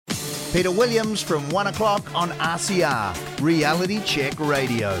Peter Williams from 1 o'clock on RCR, Reality Check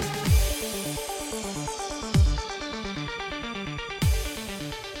Radio.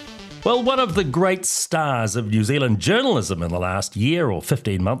 Well, one of the great stars of New Zealand journalism in the last year or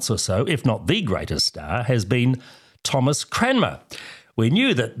 15 months or so, if not the greatest star, has been Thomas CRANMER. We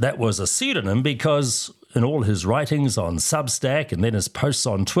knew that was a pseudonym because in all his writings on Substack and then his posts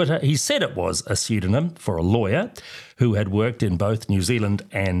on Twitter, he said it was a pseudonym for a lawyer who had worked in both New Zealand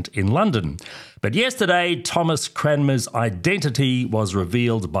and in London. But yesterday, Thomas CRANMER's identity was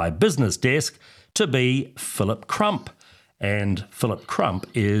revealed by Business Desk to be Philip Crump. And Philip Crump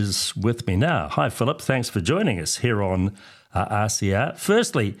is with me now. Hi, Philip. Thanks for joining us here on RCR.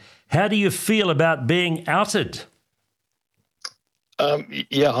 Firstly, how do you feel about being outed?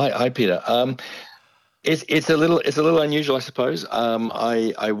 Hi, Peter. It's a little unusual, I suppose.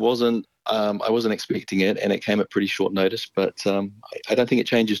 I wasn't expecting it, and it came at pretty short notice. But I don't think it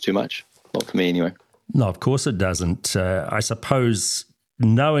changes too much. Not for me, anyway. No, of course it doesn't. I suppose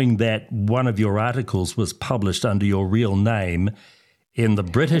knowing that one of your articles was published under your real name in the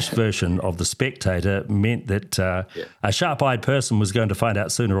British version of The Spectator meant that a sharp-eyed person was going to find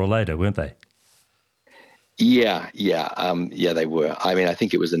out sooner or later, weren't they? Yeah, they were. I mean, I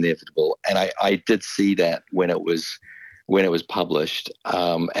think it was inevitable, and I did see that when it was published,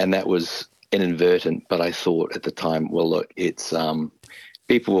 and that was inadvertent. But I thought at the time, well, look, it's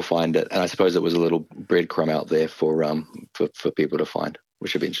people will find it, and I suppose it was a little breadcrumb out there for people to find,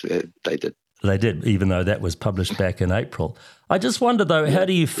 which eventually they did. They did, even though that was published back in April. I just wonder, though, how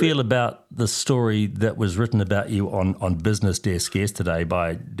do you feel about the story that was written about you on Business Desk yesterday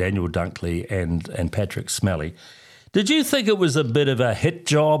by Daniel Dunkley and Patrick Smelly? Did you think it was a bit of a hit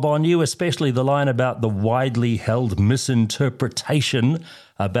job on you, especially the line about the widely held misinterpretation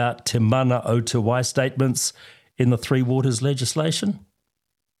about Te Mana o Te Wai statements in the Three Waters legislation?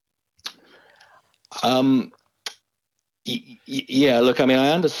 Yeah, look, I mean,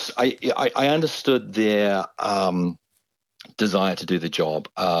 I understood their desire to do the job,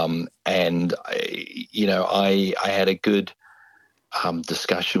 and I had a good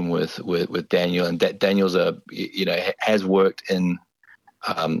discussion with Daniel, and Daniel's has worked in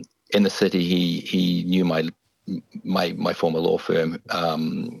the city. He knew my former law firm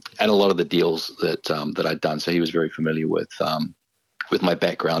and a lot of the deals that I'd done, so he was very familiar with my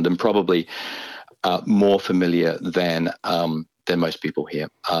background, and probably more familiar than most people here,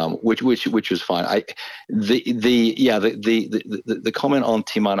 which was fine. The comment on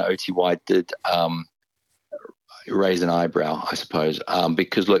Te Mana o Te Wai did raise an eyebrow, I suppose,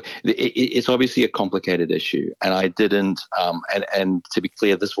 because look, it's obviously a complicated issue, and I didn't. And to be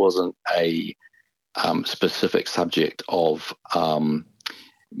clear, this wasn't a specific subject of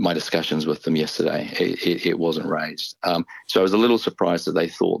my discussions with them yesterday. It wasn't raised. So I was a little surprised that they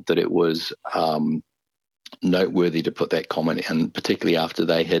thought that it was noteworthy to put that comment in, particularly after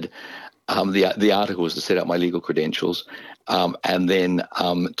they had the article was to set up my legal credentials, and then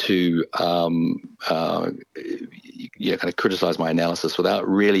to kind of criticize my analysis without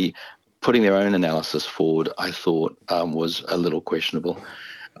really putting their own analysis forward, I thought was a little questionable.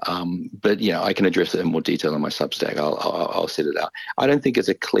 But I can address it in more detail in my Substack. I'll set it out. I don't think there's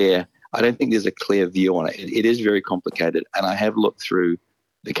a clear view on it. It is very complicated, and I have looked through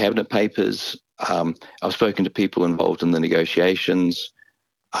the cabinet papers. I've spoken to people involved in the negotiations,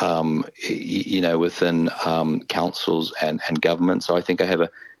 within councils and government. So I think I have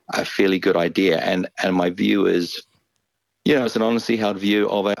a fairly good idea. And my view is, it's an honestly held view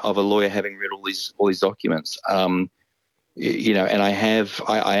of a lawyer having read all these documents. And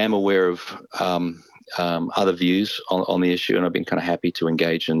I am aware of other views on the issue, and I've been kind of happy to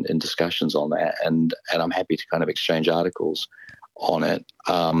engage in discussions on that, and I'm happy to kind of exchange articles on it.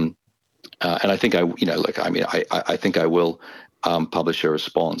 And I think I think I will publish a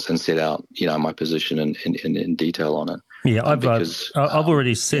response and set out, my position in detail on it. Yeah, I've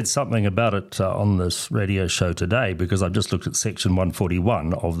already said something about it on this radio show today, because I've just looked at Section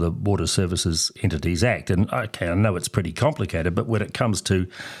 141 of the Water Services Entities Act. And, okay, I know it's pretty complicated, but when it comes to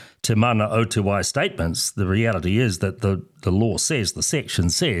Te Mana o Te Wai statements, the reality is that the law says, the section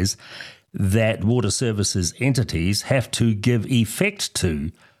says, that water services entities have to give effect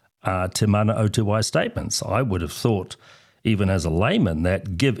to Te Mana o Te Wai statements. I would have thought, even as a layman,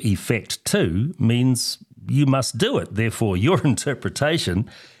 that give effect to means you must do it. Therefore, your interpretation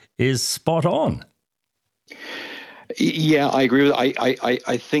is spot on. Yeah, I agree with.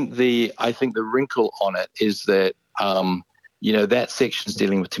 I think the wrinkle on it is that that section's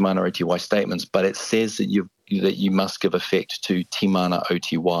dealing with Te Mana o Te Wai statements, but it says that you must give effect to Te Mana o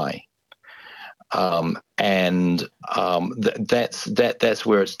Te Wai. That's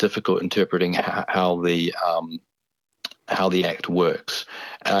where it's difficult interpreting how the Act works.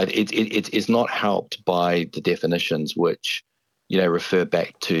 It's not helped by the definitions, which refer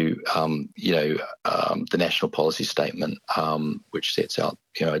back to the National Policy Statement, which sets out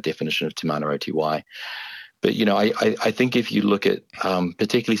a definition of Te Mana O.T.Y. But I think if you look at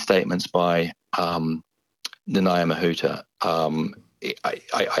particularly statements by Nanaia Mahuta,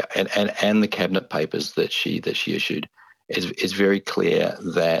 and the cabinet papers that she issued, is very clear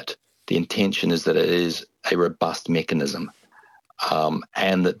that the intention is that it is a robust mechanism,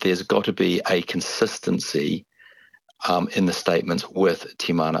 and that there's got to be a consistency in the statements with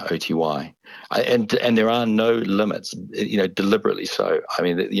Te Mana O.T.Y. And there are no limits, deliberately so. I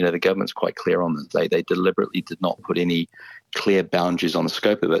mean, the government's quite clear on this. They deliberately did not put any clear boundaries on the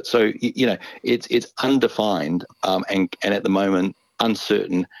scope of it. So, it's undefined, and at the moment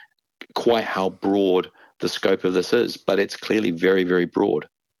uncertain quite how broad the scope of this is, but it's clearly very, very broad.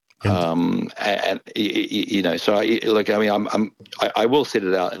 So I will set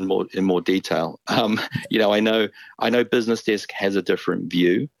it out in more detail. I know Business Desk has a different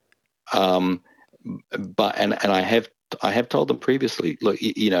view, but I have told them previously, look,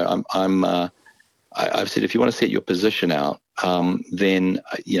 I've said, if you want to set your position out, then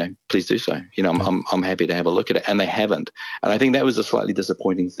please do so. I'm happy to have a look at it, and they haven't. And I think that was a slightly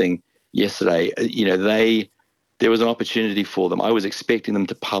disappointing thing yesterday. There was an opportunity for them. I was expecting them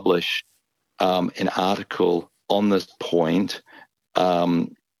to publish an article on this point,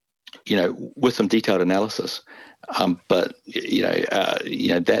 with some detailed analysis. But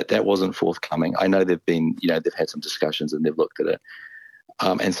that wasn't forthcoming. I know they've had some discussions and they've looked at it.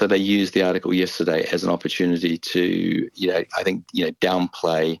 And so they used the article yesterday as an opportunity to,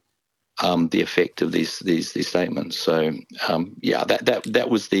 downplay the effect of these statements. So that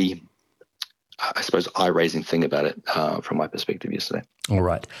was the, I suppose, eye-raising thing about it from my perspective yesterday. All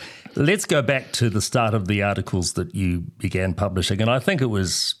right. Let's go back to the start of the articles that you began publishing. And I think it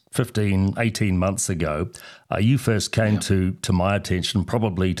was 15, 18 months ago. You first came to my attention,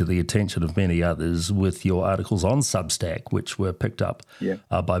 probably to the attention of many others, with your articles on Substack, which were picked up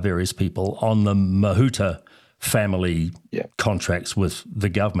by various people on the Mahuta family contracts with the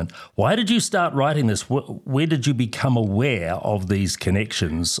government. Why did you start writing this? Where did you become aware of these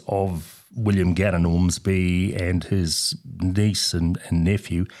connections of William Gannon Ormsby and his niece and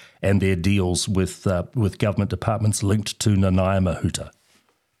nephew, and their deals with government departments linked to Nanaia Mahuta?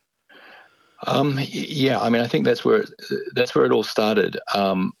 I think that's where it all started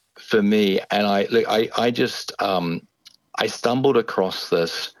for me. And I stumbled across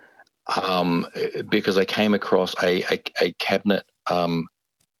this because I came across a cabinet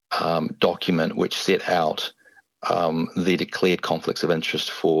document which set out the declared conflicts of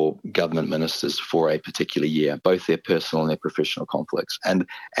interest for government ministers for a particular year, both their personal and their professional conflicts. And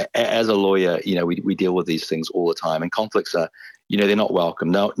as a lawyer, we deal with these things all the time, and conflicts are, they're not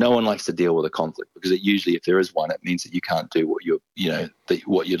welcome. No one likes to deal with a conflict, because it usually, if there is one, it means that you can't do what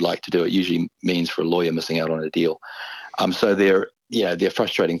you'd like to do. It usually means for a lawyer missing out on a deal. So they're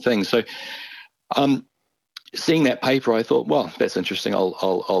frustrating things. So, seeing that paper, I thought, well, that's interesting.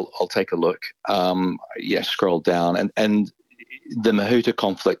 I'll take a look. Scrolled down, and the Mahuta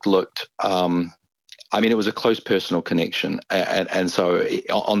conflict looked. It was a close personal connection, and so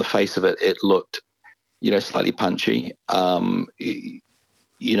on the face of it, it looked, slightly punchy. It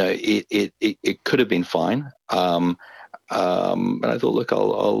could have been fine. And I thought, look,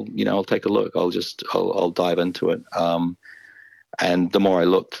 I'll take a look. I'll dive into it. And the more I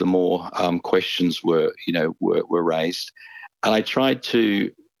looked, the more questions were raised. And I tried to,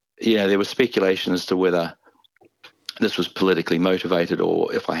 there was speculation as to whether this was politically motivated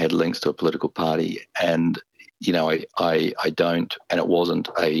or if I had links to a political party. And, I don't, and it wasn't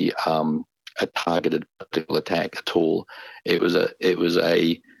a targeted political attack at all. It was a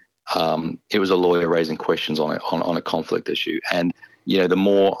lawyer raising questions on a conflict issue. And, the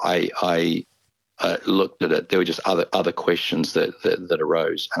more I looked at it, there were just other questions that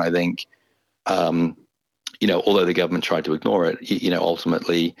arose. And I think, although the government tried to ignore it,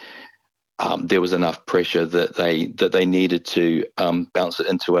 ultimately there was enough pressure that they needed to bounce it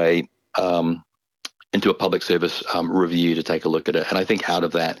into a public service review to take a look at it. And I think out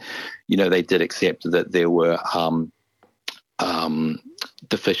of that, they did accept that there were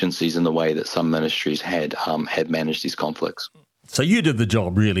deficiencies in the way that some ministries had managed these conflicts. So you did the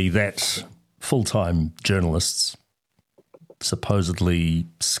job, really, that full-time journalists, supposedly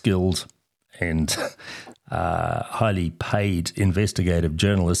skilled and highly paid investigative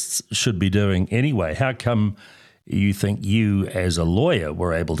journalists, should be doing anyway. How come you think you as a lawyer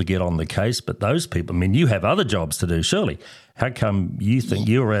were able to get on the case, but those people, I mean, you have other jobs to do, surely. How come you think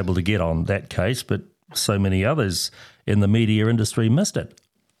you were able to get on that case, but so many others in the media industry missed it?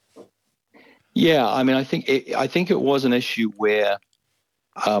 Yeah, I mean, I think it was an issue where,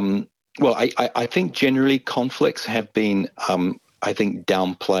 I think generally conflicts have been, I think,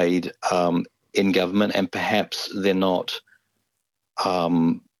 downplayed in government, and perhaps they're not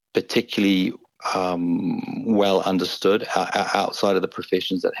particularly well understood outside of the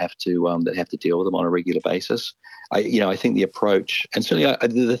professions that have to deal with them on a regular basis. I think the approach, and certainly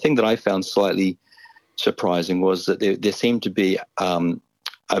the thing that I found slightly surprising was that there seemed to be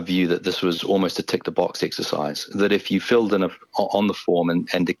a view that this was almost a tick the box exercise, that if you filled in on the form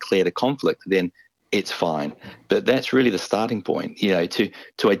and declared a conflict, then it's fine. But that's really the starting point. To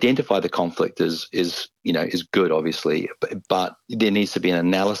identify the conflict is good, obviously, but there needs to be an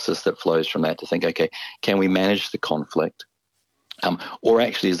analysis that flows from that to think, okay, can we manage the conflict? Or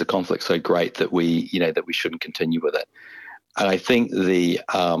actually, is the conflict so great that we shouldn't continue with it? And I think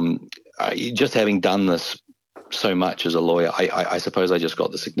just having done this so much as a lawyer, I suppose I just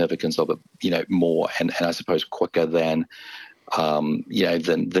got the significance of it, more and I suppose quicker than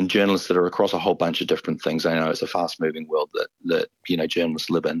journalists that are across a whole bunch of different things. I know it's a fast-moving world that journalists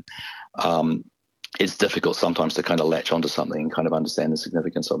live in. It's difficult sometimes to kind of latch onto something and kind of understand the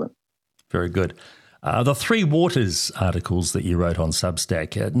significance of it. Very good. The Three Waters articles that you wrote on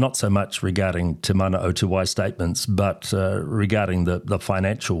Substack, not so much regarding Te Mana o Te Wai statements, but regarding the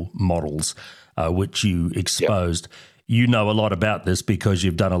financial models which you exposed. Yep. You know a lot about this because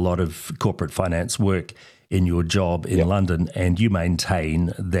you've done a lot of corporate finance work in your job in London, and you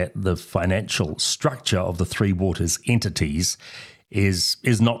maintain that the financial structure of the Three Waters entities is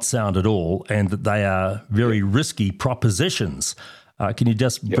not sound at all, and that they are very risky propositions. Can you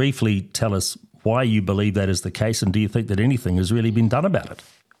just briefly tell us why you believe that is the case, and do you think that anything has really been done about it?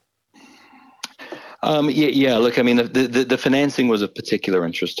 Look, I mean, the financing was of particular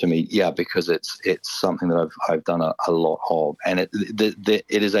interest to me, because it's something that I've done a lot of, and it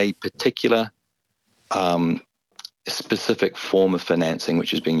is a particular specific form of financing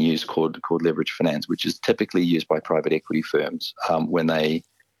which is being used called leverage finance, which is typically used by private equity firms when they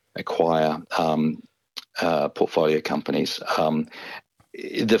acquire portfolio companies.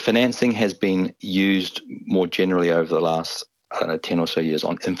 The financing has been used more generally over the last 10 or so years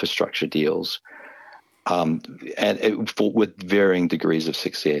on infrastructure deals, with varying degrees of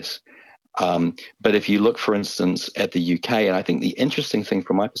success. But if you look, for instance, at the UK, and I think the interesting thing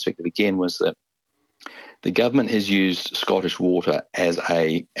from my perspective again was that the government has used Scottish Water as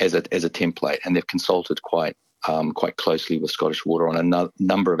a template, and they've consulted quite closely with Scottish Water on a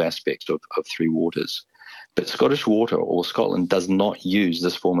number of aspects of Three Waters. But Scottish Water or Scotland does not use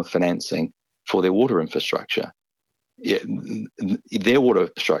this form of financing for their water infrastructure. Their water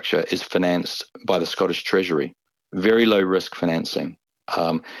infrastructure is financed by the Scottish Treasury, very low risk financing.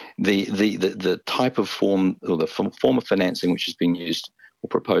 The type of form, or the form of financing which has been used or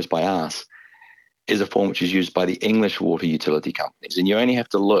proposed by us, is a form which is used by the English water utility companies. And you only have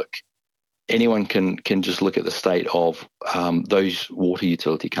to look, anyone can just look at the state of those water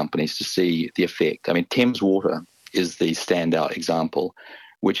utility companies to see the effect. I mean, Thames Water is the standout example,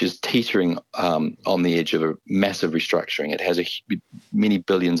 which is teetering on the edge of a massive restructuring. It has many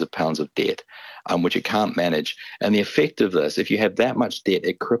billions of pounds of debt, which it can't manage. And the effect of this, if you have that much debt,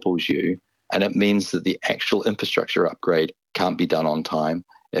 it cripples you, and it means that the actual infrastructure upgrade can't be done on time.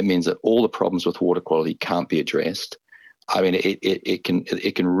 It means that all the problems with water quality can't be addressed. I mean, it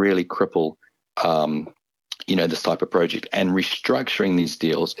can really cripple this type of project. And restructuring these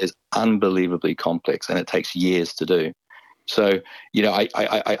deals is unbelievably complex, and it takes years to do. So,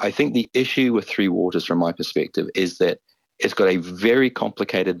 I think the issue with Three Waters, from my perspective, is that it's got a very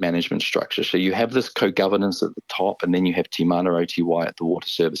complicated management structure. So you have this co-governance at the top, and then you have Te Mana o Te Wai at the water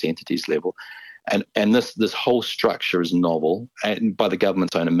service entities level. And this whole structure is novel, and by the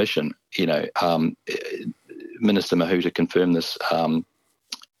government's own admission, Minister Mahuta confirmed this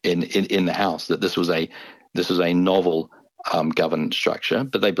in the House, that this was a novel governance structure,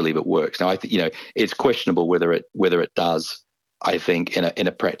 but they believe it works. Now, I think it's questionable whether it does. I think in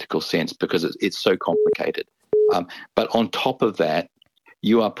a practical sense, because it's so complicated. But on top of that,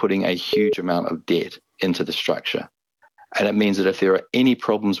 you are putting a huge amount of debt into the structure. And it means that if there are any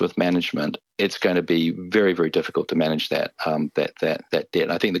problems with management, it's going to be very, very difficult to manage that debt.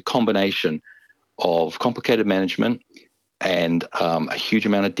 And I think the combination of complicated management and a huge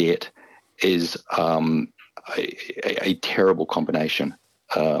amount of debt is a terrible combination.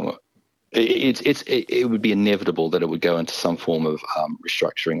 It would be inevitable that it would go into some form of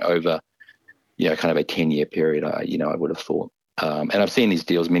restructuring over kind of a 10-year period. I would have thought. And I've seen these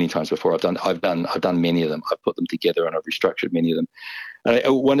deals many times before. I've done many of them. I've put them together and I've restructured many of them.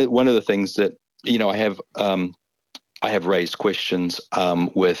 One of the things that I have raised questions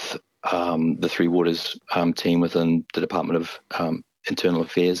with the Three Waters team within the Department of Internal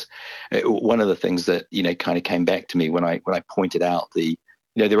Affairs. One of the things that kind of came back to me when I pointed out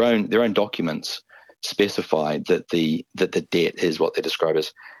their own documents specify that the debt is what they describe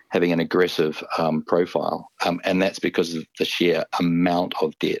as having an aggressive profile, and that's because of the sheer amount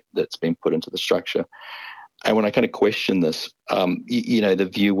of debt that's been put into the structure. And when I kind of questioned this, the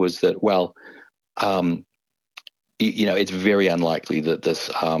view was that, it's very unlikely that this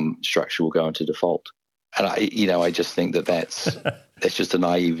structure will go into default. And I just think that's just a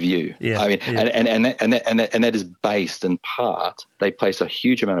naive view. Yeah, I mean, yeah. and that is based in part. They place a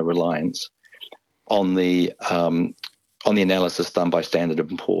huge amount of reliance on the analysis done by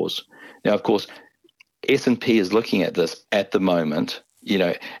Standard & Poor's. Now, of course, S&P is looking at this at the moment.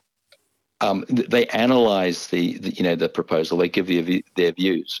 They analyze the proposal. They give their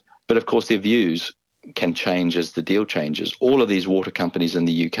views, but of course, their views can change as the deal changes. All of these water companies in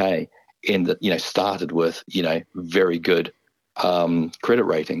the UK started with very good credit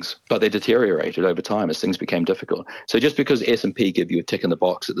ratings, but they deteriorated over time as things became difficult. So just because S&P give you a tick in the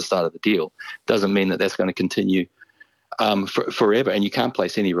box at the start of the deal doesn't mean that that's going to continue forever, and you can't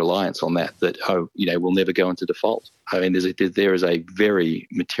place any reliance on that we'll never go into default. I mean, there is a very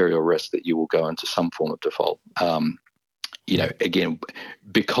material risk that you will go into some form of default. Again,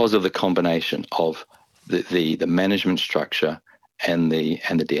 because of the combination of the management structure and the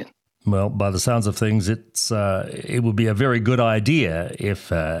debt. Well, by the sounds of things, it would be a very good idea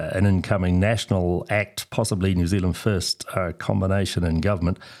if an incoming national act, possibly New Zealand First combination in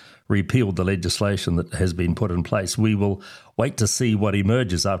government, repealed the legislation that has been put in place. We will wait to see what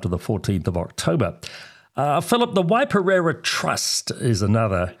emerges after the 14th of October. Philip, the Waipirara Trust is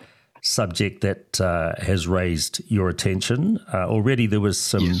another subject that has raised your attention. Already there was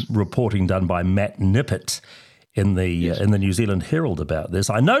some reporting done by Matt Nippert in the New Zealand Herald about this.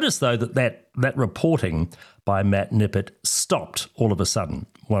 I noticed, though, that reporting by Matt Nippert stopped all of a sudden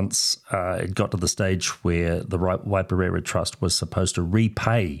once it got to the stage where the Waipirara Trust was supposed to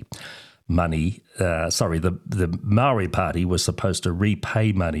repay money. The Maori Party was supposed to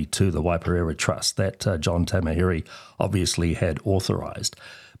repay money to the Waipirara Trust that John Tamahiri obviously had authorised.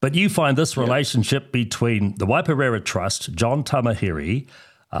 But you find this relationship between the Waipirara Trust, John Tamahiri,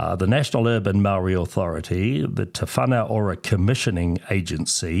 the National Urban Maori Authority, the Te Whana Ora Commissioning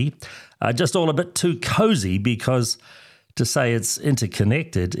Agency, just all a bit too cosy, because to say it's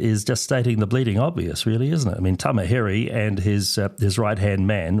interconnected is just stating the bleeding obvious, really, isn't it? I mean, Tamahiri and his right-hand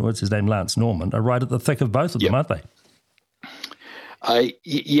man, what's his name, Lance Norman, are right at the thick of both of them, aren't they?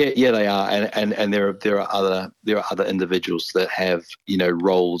 They are, and there are other individuals that have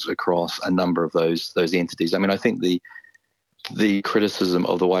roles across a number of those entities. I mean, I think the criticism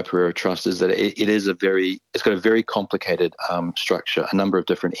of the Waipirara Trust is that it's got a very complicated structure, a number of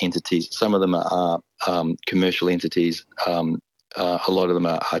different entities. Some of them are commercial entities, a lot of them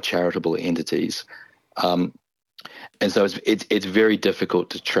are charitable entities, and so it's very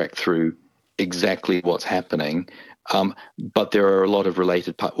difficult to track through exactly what's happening. But there are a lot of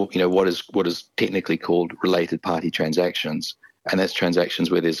related, what is technically called related party transactions, and that's transactions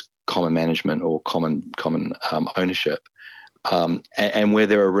where there's common management or common ownership. And where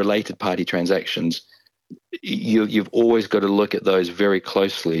there are related party transactions, you've always got to look at those very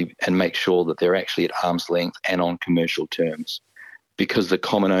closely and make sure that they're actually at arm's length and on commercial terms, because the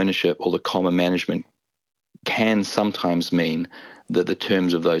common ownership or the common management can sometimes mean that the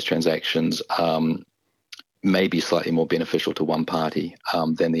terms of those transactions may be slightly more beneficial to one party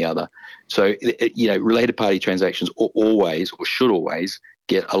than the other. So, related party transactions always, or should always,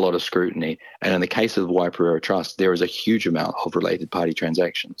 get a lot of scrutiny. And in the case of the Waipirara Trust, there is a huge amount of related party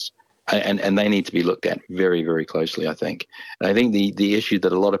transactions, and they need to be looked at very, very closely, I think. And I think the issue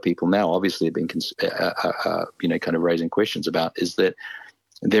that a lot of people now obviously have been kind of raising questions about is that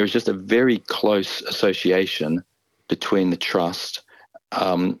there is just a very close association between the trust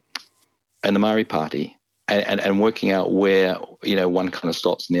and the Maori Party, and working out where one kind of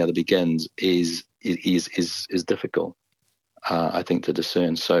stops and the other begins is difficult. I think, to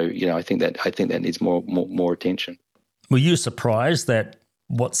discern. So, I think that needs more attention. Were you surprised that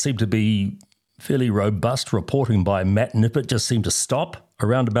what seemed to be fairly robust reporting by Matt Nippert just seemed to stop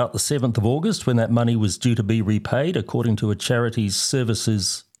around about the 7th of August when that money was due to be repaid according to a charities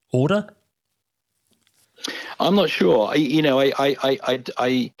services order? I'm not sure. I've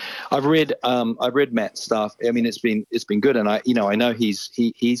read Matt's stuff. I mean, it's been good, and I know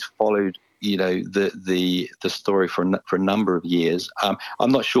he's followed the story for a number of years.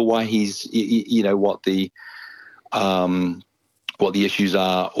 I'm not sure why he's what the issues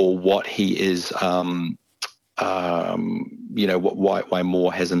are, or what he is. Why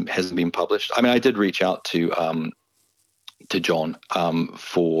more hasn't been published. I mean, I did reach out to John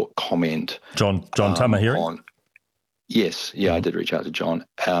for comment. John Tamahiri? Yes, I did reach out to John,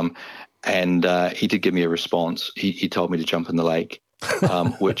 and he did give me a response. He told me to jump in the lake,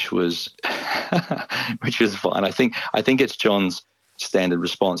 which was fine. I think it's John's standard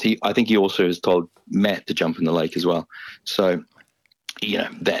response. I think he also has told Matt to jump in the lake as well. So,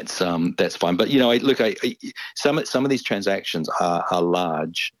 that's fine. But some of these transactions are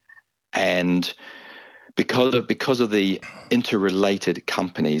large, and because of the interrelated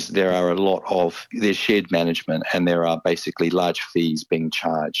companies, there's shared management, and there are basically large fees being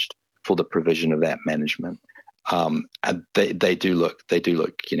charged for the provision of that management. And they do look they do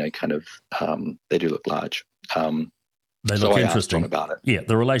look large. They look interesting about it. Yeah,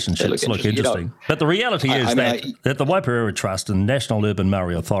 the relationships look interesting. But the reality is that the Waipurewa Trust and National Urban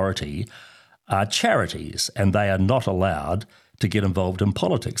Maori Authority are charities, and they are not allowed to get involved in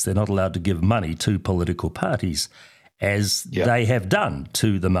politics. They're not allowed to give money to political parties, as they have done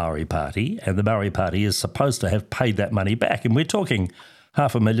to the Maori Party, and the Maori Party is supposed to have paid that money back. And we're talking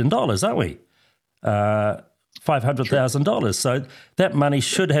 $500,000, aren't we? $500,000. So that money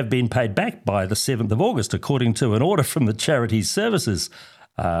should have been paid back by the 7th of August, according to an order from the Charities Services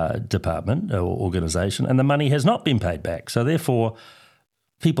Department or organisation, and the money has not been paid back. So therefore,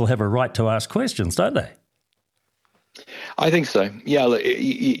 people have a right to ask questions, don't they? I think so. Yeah,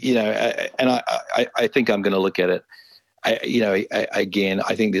 and I think I'm going to look at it. Again,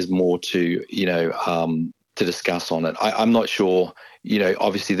 I think there's more to discuss on it. I'm not sure.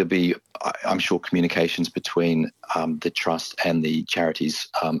 Obviously there'll be, I'm sure, communications between the trust and the Charities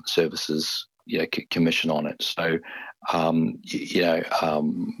Services Commission on it. So, I'm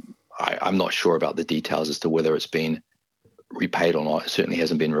not sure about the details as to whether it's been repaid or not. It certainly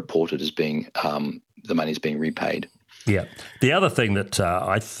hasn't been reported as being the money's being repaid. Yeah. The other thing that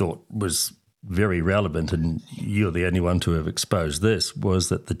I thought was very relevant, and you're the only one to have exposed this, was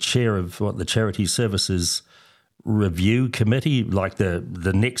that the chair of the Charity Services Review Committee, like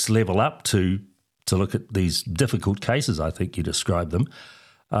the next level up to look at these difficult cases, I think you described them,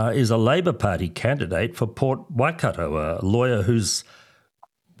 is a Labour Party candidate for Port Waikato, a lawyer who's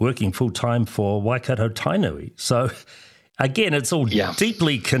working full-time for Waikato Tainui. So again, it's all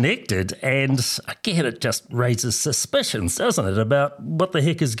deeply connected, and again, it just raises suspicions, doesn't it, about what the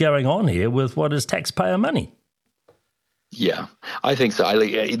heck is going on here with what is taxpayer money. Yeah, I think so.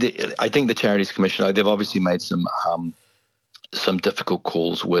 I think the Charities Commission, they've obviously made some difficult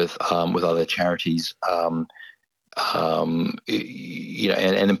calls with other charities, and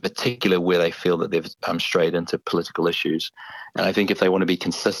in particular where they feel that they've strayed into political issues. And I think if they want to be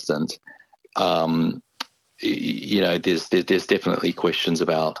consistent, there's definitely questions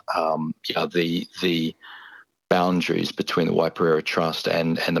about the boundaries between the Waipurewa Trust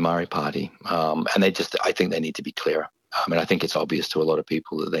and the Maori Party, and I think they need to be clearer. I mean, I think it's obvious to a lot of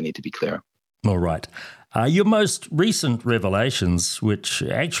people that they need to be clearer. All right. Your most recent revelations, which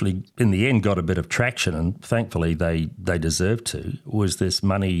actually in the end got a bit of traction, and thankfully they deserve to, was this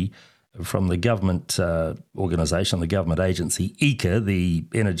money from the government organisation, the government agency, EECA, the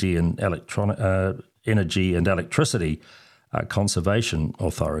Energy and Electricity Conservation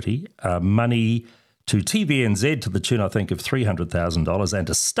Authority, money to TVNZ to the tune, I think, of $300,000, and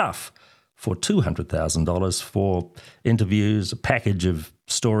to Stuff for $200,000 for interviews, a package of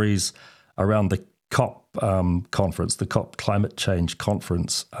stories around the COP conference, the COP Climate Change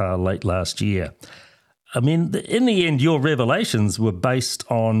Conference late last year. I mean, in the end, your revelations were based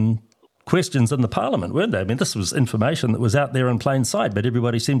on questions in the Parliament, weren't they? I mean, this was information that was out there in plain sight, but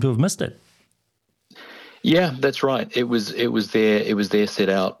everybody seemed to have missed it. Yeah, that's right. It was there set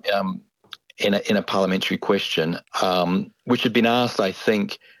out in a parliamentary question, which had been asked, I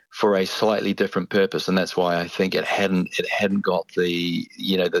think, for a slightly different purpose, and that's why I think it hadn't got the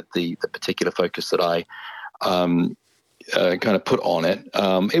particular focus that I kind of put on it.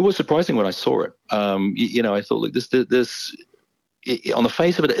 It was surprising when I saw it. I thought, look, this on the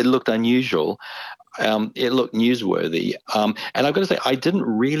face of it, it looked unusual. It looked newsworthy, and I've got to say, I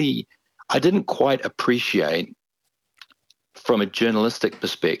didn't quite appreciate, from a journalistic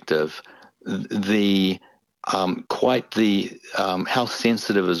perspective, how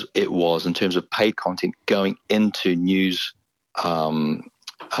sensitive it was in terms of paid content going into news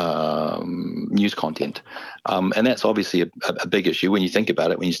content, and that's obviously a big issue when you think about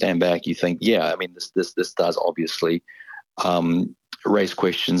it. When you stand back, you think, yeah, I mean, this does obviously raise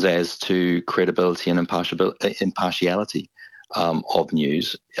questions as to credibility and impartiality of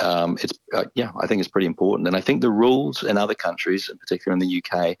news. I think it's pretty important. And I think the rules in other countries, in particular in the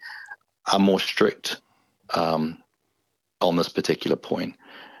UK, are more strict on this particular point.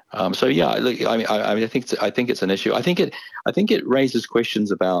 Look, I think it's an issue. I think it raises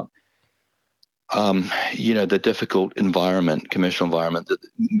questions about the difficult commercial environment that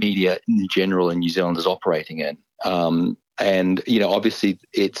media in general in New Zealand is operating in. Obviously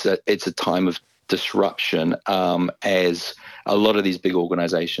it's a time of disruption as a lot of these big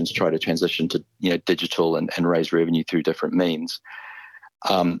organizations try to transition to digital and raise revenue through different means.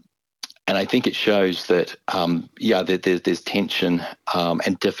 And I think it shows that there's tension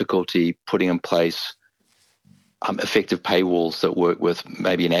and difficulty putting in place effective paywalls that work with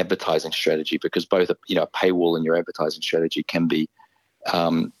maybe an advertising strategy, because both a paywall and your advertising strategy can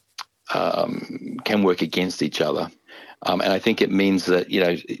work against each other. And I think it means that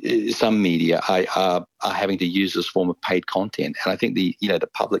some media are having to use this form of paid content, and I think the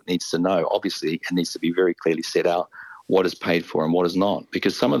public needs to know. Obviously, it needs to be very clearly set out what is paid for and what is not,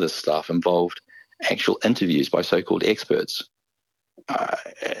 because some of this stuff involved actual interviews by so-called experts.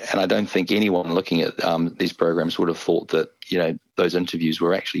 And I don't think anyone looking at these programs would have thought that, those interviews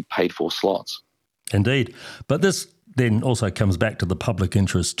were actually paid for slots. Indeed. But this then also comes back to the Public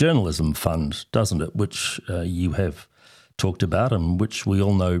Interest Journalism Fund, doesn't it, which you have talked about and which we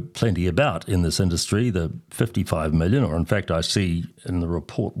all know plenty about in this industry, the 55 million, or in fact I see in the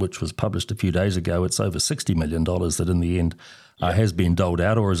report which was published a few days ago, it's over $60 million that in the end has been doled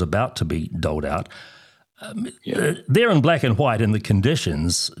out or is about to be doled out. There in black and white in the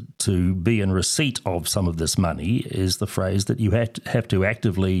conditions to be in receipt of some of this money is the phrase that you have to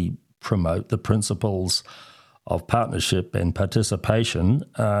actively promote the principles of partnership and participation,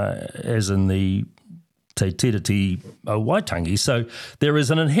 as in the Te Tiriti o Waitangi. So there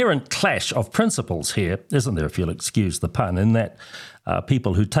is an inherent clash of principles here, isn't there, if you'll excuse the pun, in that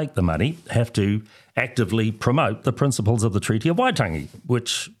people who take the money have to actively promote the principles of the Treaty of Waitangi,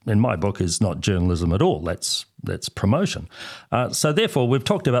 which in my book is not journalism at all. That's promotion. So therefore, we've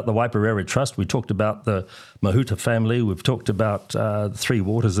talked about the Waiparere Trust, we talked about the Mahuta family, we've talked about Three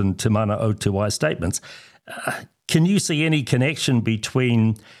Waters and Te Mana o Te Wai statements. Can you see any connection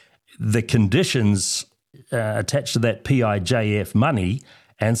between the conditions attached to that PIJF money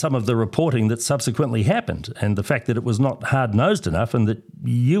and some of the reporting that subsequently happened, and the fact that it was not hard-nosed enough, and that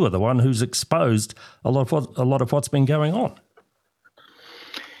you are the one who's exposed a lot of what's been going on?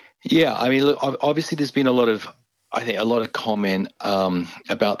 Yeah, I mean, look, obviously there's been a lot of comment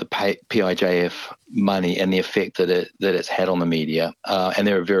about the PIJF money and the effect that it's had on the media, and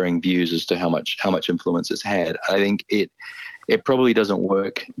there are varying views as to how much influence it's had. I think it probably doesn't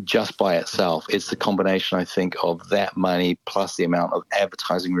work just by itself. It's the combination, I think, of that money plus the amount of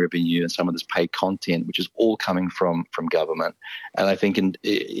advertising revenue and some of this paid content, which is all coming from government. And I think in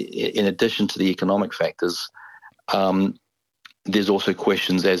addition to the economic factors, there's also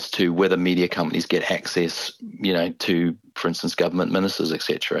questions as to whether media companies get access, to, for instance, government ministers,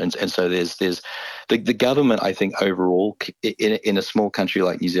 etc. And so there's the government, I think, overall, in a small country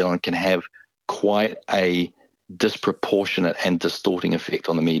like New Zealand, can have quite a disproportionate and distorting effect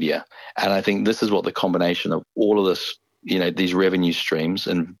on the media. And I think this is what the combination of all of this, these revenue streams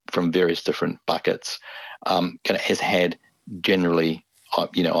and from various different buckets has had generally, on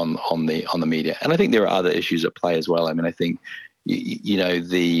the media. And I think there are other issues at play as well. I mean, I think, I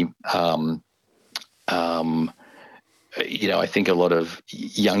think a lot of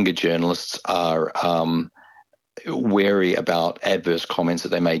younger journalists are wary about adverse comments that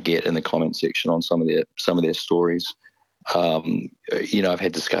they may get in the comment section on some of their stories. I've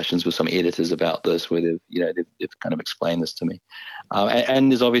had discussions with some editors about this where they've kind of explained this to me. And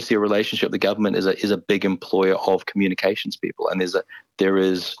there's obviously a relationship. The government is a big employer of communications people, and there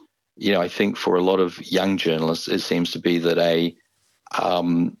is I think for a lot of young journalists, it seems to be that a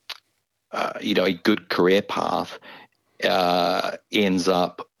good career path ends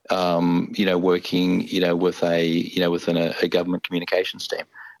up working, within a government communications team,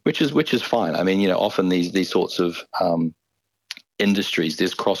 which is fine. I mean, often these sorts of industries,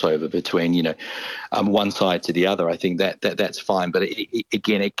 there's crossover between, one side to the other. I think that's fine, but it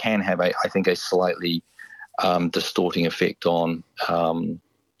can have I think a slightly distorting effect on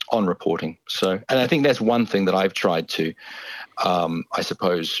reporting. So, and I think that's one thing that I've tried to, I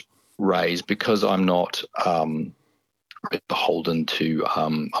suppose, raise, because I'm not beholden to,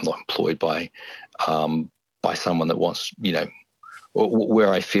 I'm not employed by someone that wants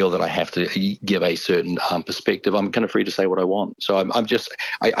where I feel that I have to give a certain perspective, I'm kind of free to say what I want. So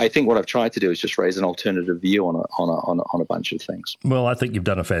I think what I've tried to do is just raise an alternative view on a bunch of things. Well, I think you've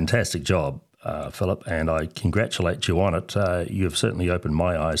done a fantastic job, Philip, and I congratulate you on it. You've certainly opened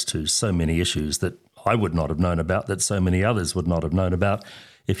my eyes to so many issues that I would not have known about, that so many others would not have known about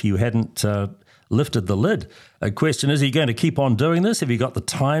if you hadn't lifted the lid. A question is, are you going to keep on doing this? Have you got the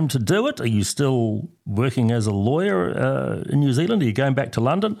time to do it? Are you still working as a lawyer in New Zealand? Are you going back to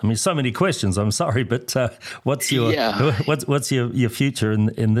London? I mean, so many questions. I'm sorry, but what's your future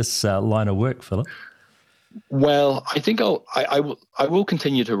in this line of work, Philip? Well, I think I will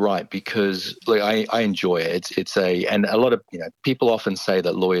continue to write because I enjoy it. And a lot of people often say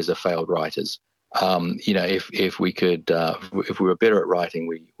that lawyers are failed writers. If we were better at writing,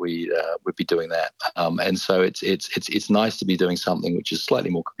 we would be doing that. And so it's nice to be doing something which is slightly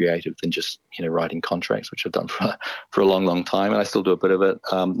more creative than just writing contracts, which I've done for a long, long time, and I still do a bit of it.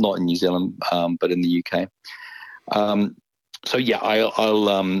 Not in New Zealand, but in the UK. So yeah,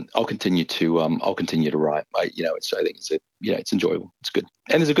 I'll continue to write. I think it's enjoyable. It's good,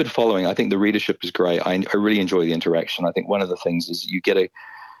 and there's a good following. I think the readership is great. I really enjoy the interaction. I think one of the things is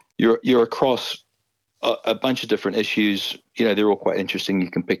you're across a bunch of different issues. They're all quite interesting. You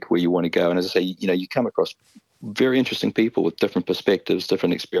can pick where you want to go. And as I say, you come across very interesting people with different perspectives,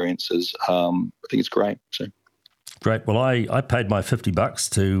 different experiences. I think it's great. So. Great. Well, I paid my $50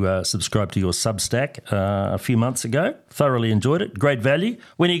 to subscribe to your Substack a few months ago. Thoroughly enjoyed it. Great value.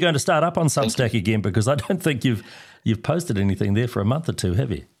 When are you going to start up on Substack again? Because I don't think you've posted anything there for a month or two,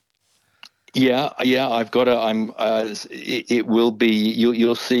 have you? Yeah. I've got it will be.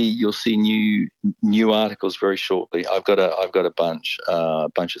 You'll see new articles very shortly. I've got a bunch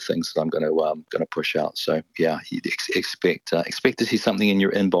of things that I'm going to push out. So yeah, expect to see something in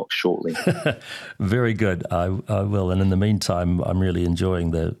your inbox shortly. Very good. I will. And in the meantime, I'm really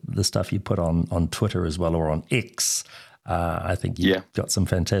enjoying the stuff you put on Twitter as well, or on X. I think you've got some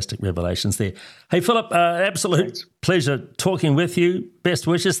fantastic revelations there. Hey, Philip, absolute pleasure talking with you. Best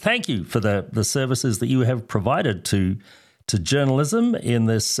wishes. Thank you for the services that you have provided to journalism in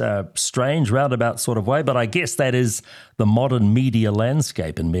this strange, roundabout sort of way. But I guess that is the modern media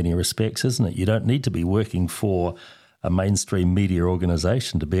landscape in many respects, isn't it? You don't need to be working for a mainstream media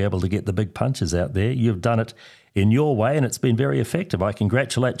organisation to be able to get the big punches out there. You've done it in your way, and it's been very effective. I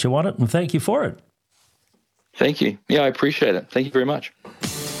congratulate you on it, and thank you for it. Thank you. Yeah, I appreciate it. Thank you very much.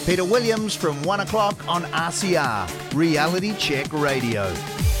 Peter Williams from 1 o'clock on RCR, Reality Check Radio.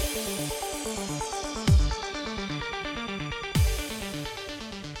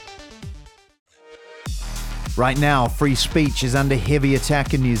 Right now, free speech is under heavy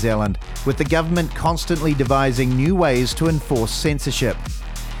attack in New Zealand, with the government constantly devising new ways to enforce censorship.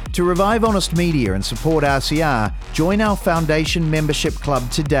 To revive honest media and support RCR, join our Foundation membership club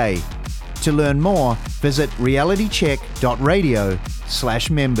today. To learn more, visit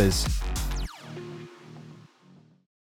realitycheck.radio/members.